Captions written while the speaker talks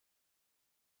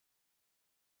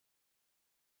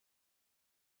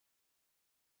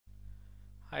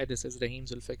Hi, this is Rahim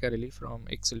Zulfikar from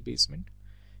Excel Basement.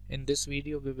 In this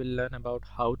video, we will learn about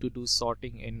how to do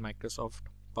sorting in Microsoft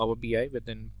Power BI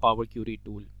within Power Query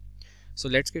tool. So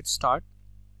let's get started.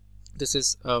 This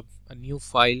is a new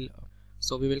file.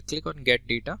 So we will click on Get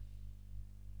Data,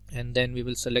 and then we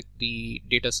will select the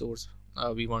data source.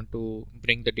 We want to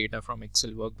bring the data from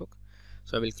Excel workbook.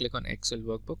 So I will click on Excel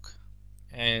workbook,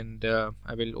 and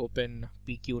I will open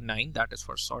PQ9, that is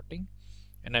for sorting.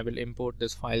 And I will import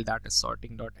this file, that is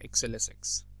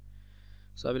sorting.xlsx.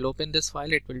 So I will open this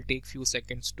file. It will take few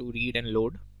seconds to read and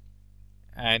load,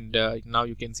 and now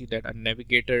you can see that a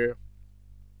navigator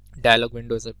dialog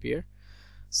window is appear.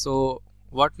 So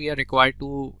what we are required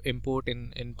to import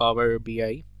in Power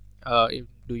BI,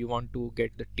 do you want to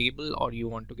get the table or you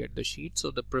want to get the sheet? So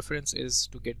the preference is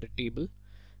to get the table,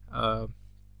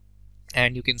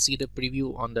 and you can see the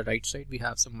preview on the right side. We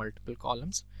have some multiple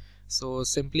columns. So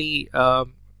simply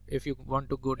if you want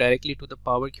to go directly to the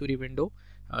Power Query window,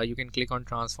 you can click on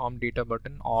transform data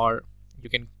button, or you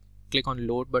can click on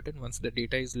load button once the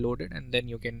data is loaded, and then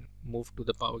you can move to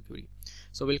the Power Query.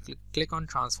 So we'll click on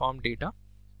transform data,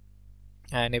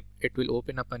 and it will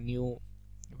open up a new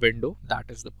window, that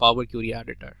is the Power Query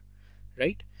editor,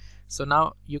 right? So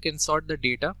now you can sort the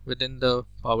data within the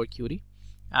Power Query,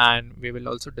 and we will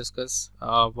also discuss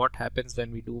what happens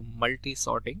when we do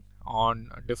multi-sorting on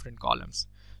different columns.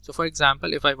 So for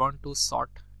example, if I want to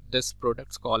sort this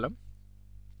products column,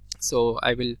 so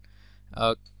I will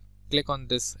click on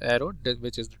this arrow,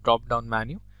 which is the drop down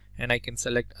menu, and I can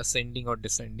select ascending or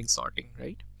descending sorting,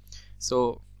 right?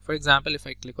 So for example, if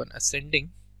I click on ascending,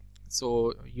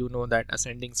 so you know that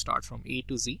ascending starts from A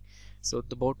to Z, so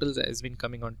the bottles has been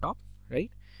coming on top, right?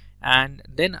 And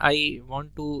then I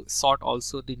want to sort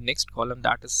also the next column,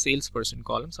 that is salesperson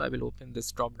column. So I will open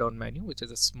this drop down menu, which is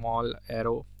a small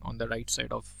arrow on the right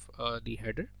side of the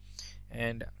header,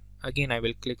 and again I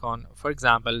will click on, for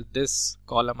example, this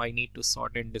column I need to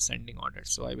sort in descending order,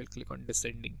 so I will click on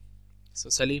descending. So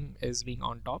Salim is being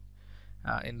on top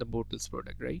in the bottles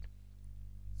product, right?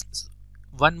 So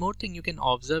one more thing you can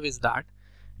observe is that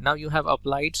now you have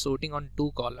applied sorting on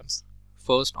two columns,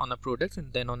 first on a product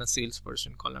and then on a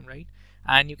salesperson column, right?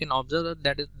 And you can observe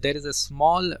that there is a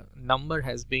small number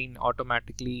has been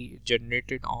automatically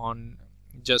generated on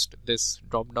just this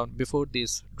drop down, before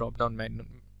this drop down menu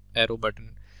arrow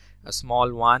button, a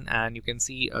small one, and you can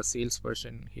see a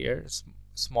salesperson here,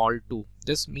 small 2.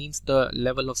 This means the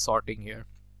level of sorting here.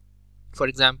 For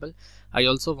example, I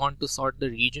also want to sort the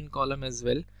region column as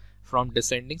well from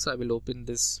descending, so I will open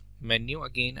this menu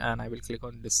again and I will click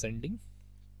on descending.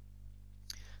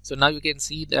 So now you can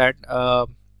see that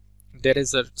there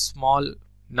is a small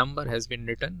number has been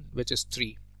written, which is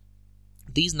 3.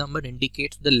 These number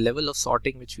indicates the level of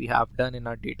sorting which we have done in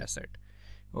our data set.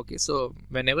 Okay, so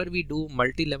whenever we do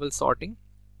multi-level sorting,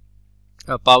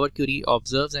 Power Query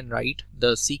observes and write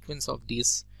the sequence of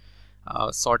these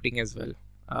sorting as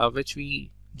well, which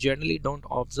we generally don't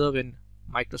observe in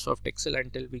Microsoft Excel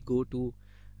until we go to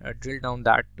drill down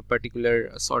that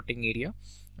particular sorting area.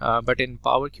 But in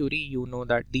Power Query, you know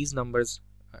that these numbers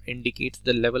indicates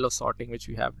the level of sorting which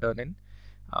we have done in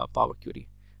Power Query.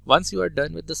 Once you are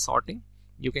done with the sorting,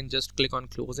 you can just click on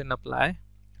close and apply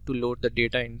to load the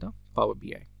data in the Power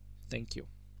BI. Thank you.